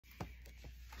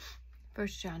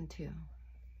First John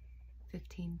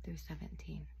 2:15 through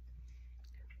 17.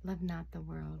 Love not the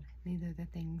world, neither the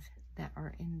things that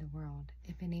are in the world.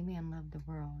 If any man love the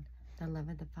world, the love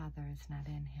of the Father is not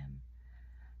in him.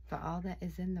 For all that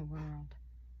is in the world,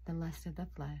 the lust of the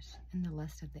flesh, and the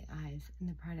lust of the eyes, and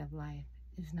the pride of life,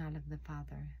 is not of the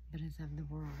Father, but is of the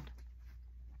world.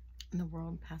 And the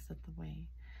world passeth away,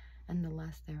 and the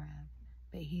lust thereof.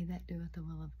 But he that doeth the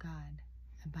will of God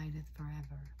abideth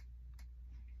forever.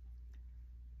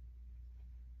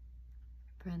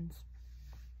 Friends,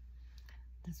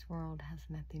 this world has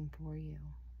nothing for you.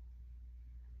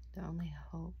 The only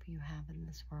hope you have in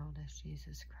this world is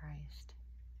Jesus Christ.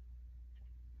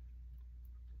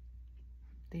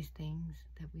 These things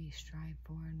that we strive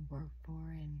for and work for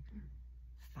and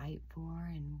fight for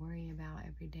and worry about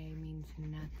every day means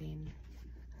nothing.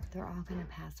 They're all going to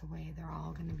pass away. They're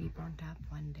all going to be burnt up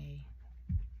one day.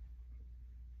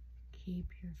 Keep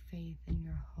your faith and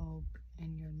your hope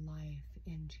and your life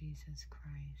in Jesus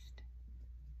Christ.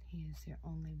 He is the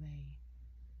only way,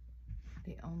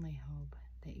 the only hope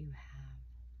that you have.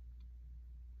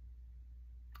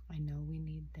 I know we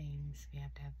need things. We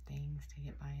have to have things to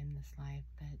get by in this life,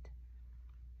 but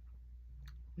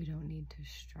we don't need to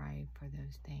strive for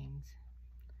those things.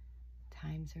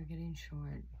 Times are getting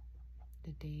short.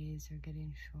 The days are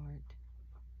getting short.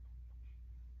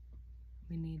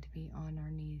 We need to be on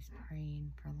our knees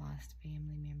praying for lost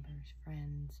family members,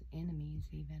 friends, enemies,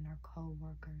 even our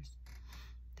co-workers.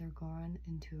 They're gone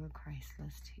into a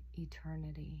Christless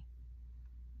eternity.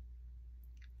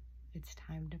 It's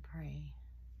time to pray.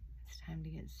 It's time to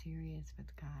get serious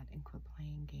with God and quit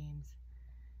playing games.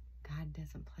 God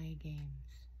doesn't play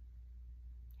games.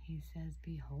 He says,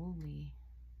 be holy,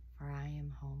 for I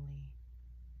am holy.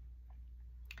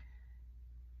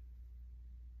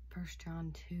 1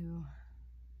 John 2:6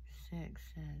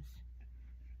 says,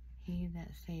 He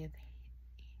that saith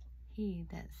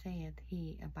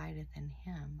he abideth in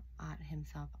him ought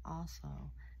himself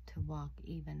also to walk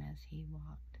even as he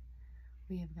walked.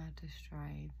 We have got to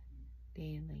strive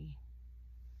daily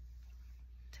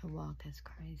to walk as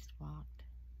Christ walked.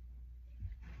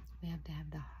 We have to have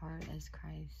the heart as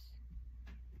Christ,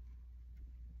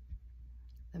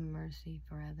 the mercy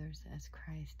for others as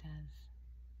Christ does.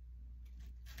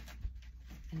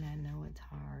 And I know it's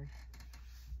hard.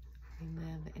 We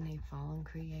live in a fallen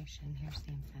creation. Here's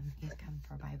Samson. He's come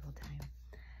for Bible time.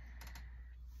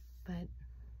 But,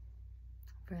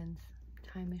 friends,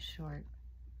 time is short.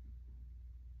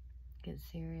 Get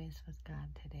serious with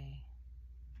God today.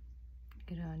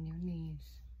 Get on your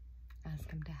knees. Ask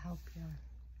Him to help you.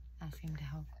 Ask Him to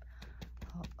help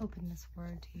open this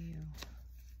word to you.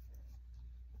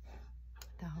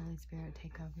 Let the Holy Spirit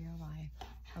take over your life,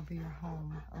 over your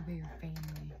home, over your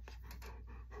family.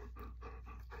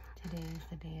 Today is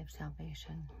the day of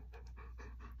salvation.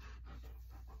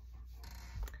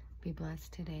 Be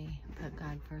blessed today. Put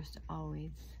God first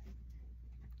always.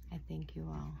 I thank you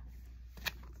all.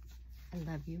 I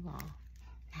love you all.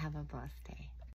 Have a blessed day.